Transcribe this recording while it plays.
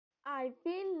I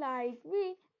feel like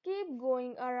we keep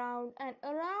going around and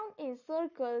around in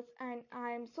circles, and I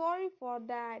am sorry for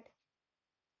that.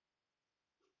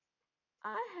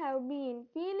 I have been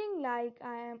feeling like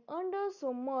I am under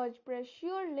so much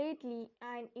pressure lately,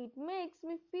 and it makes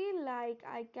me feel like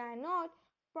I cannot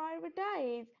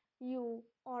prioritize you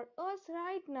or us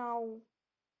right now.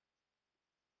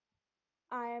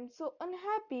 I am so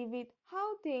unhappy with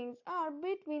how things are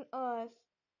between us,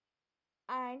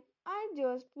 and I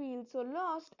just feel so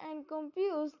lost and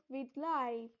confused with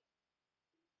life.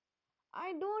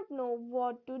 I don't know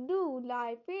what to do.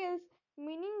 Life feels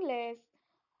meaningless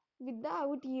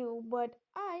without you, but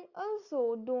I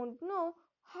also don't know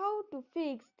how to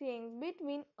fix things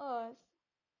between us.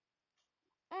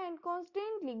 And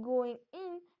constantly going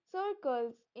in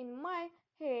circles in my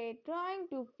head trying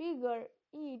to figure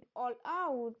it all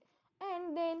out,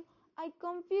 and then I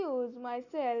confuse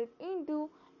myself into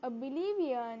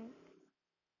oblivion.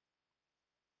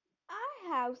 I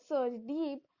have such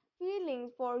deep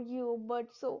feelings for you,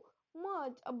 but so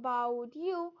much about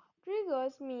you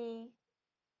triggers me.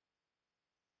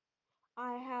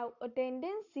 I have a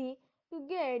tendency to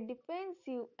get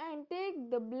defensive and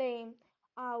take the blame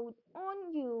out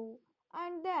on you,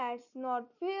 and that's not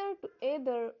fair to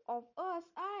either of us.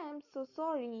 I am so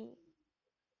sorry.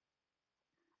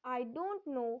 I don't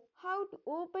know how to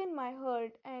open my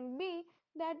heart and be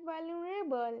that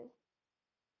vulnerable.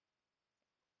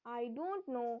 I don't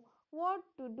know what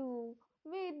to do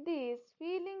with these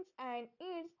feelings and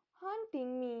it's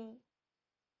haunting me.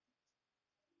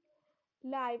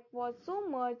 Life was so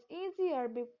much easier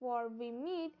before we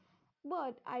meet,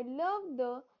 but I love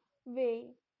the way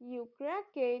you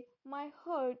cracked my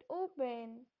heart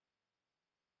open.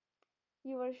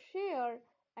 Your sheer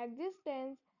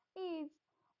existence is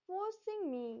forcing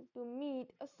me to meet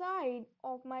a side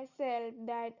of myself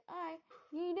that I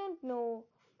didn't know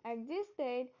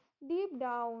existed deep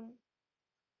down.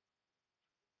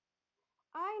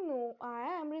 I know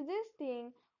I am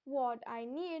resisting what I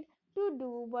need to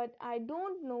do, but I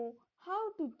don't know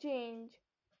how to change.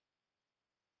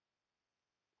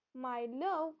 My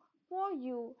love for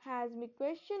you has me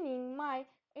questioning my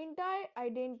entire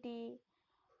identity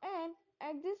and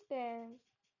existence.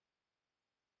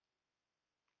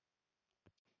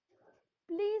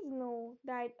 Please know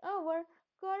that our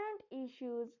current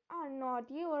issues are not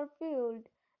your fault.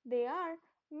 They are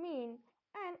mine,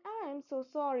 and I am so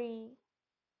sorry.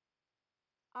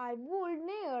 I would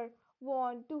never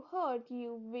want to hurt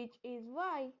you, which is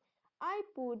why I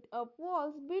put up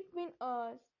walls between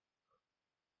us.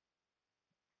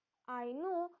 I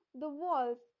know the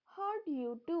walls hurt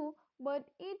you too, but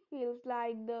it feels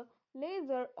like the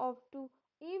lesser of two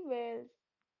evils.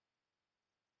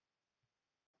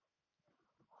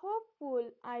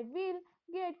 Hopeful I will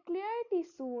get clarity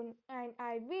soon and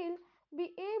I will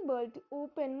be able to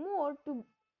open more to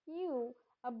you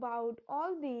about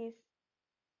all this.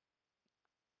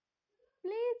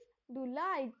 Please do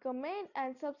like, comment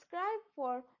and subscribe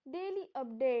for daily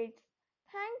updates.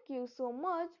 Thank you so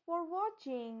much for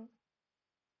watching.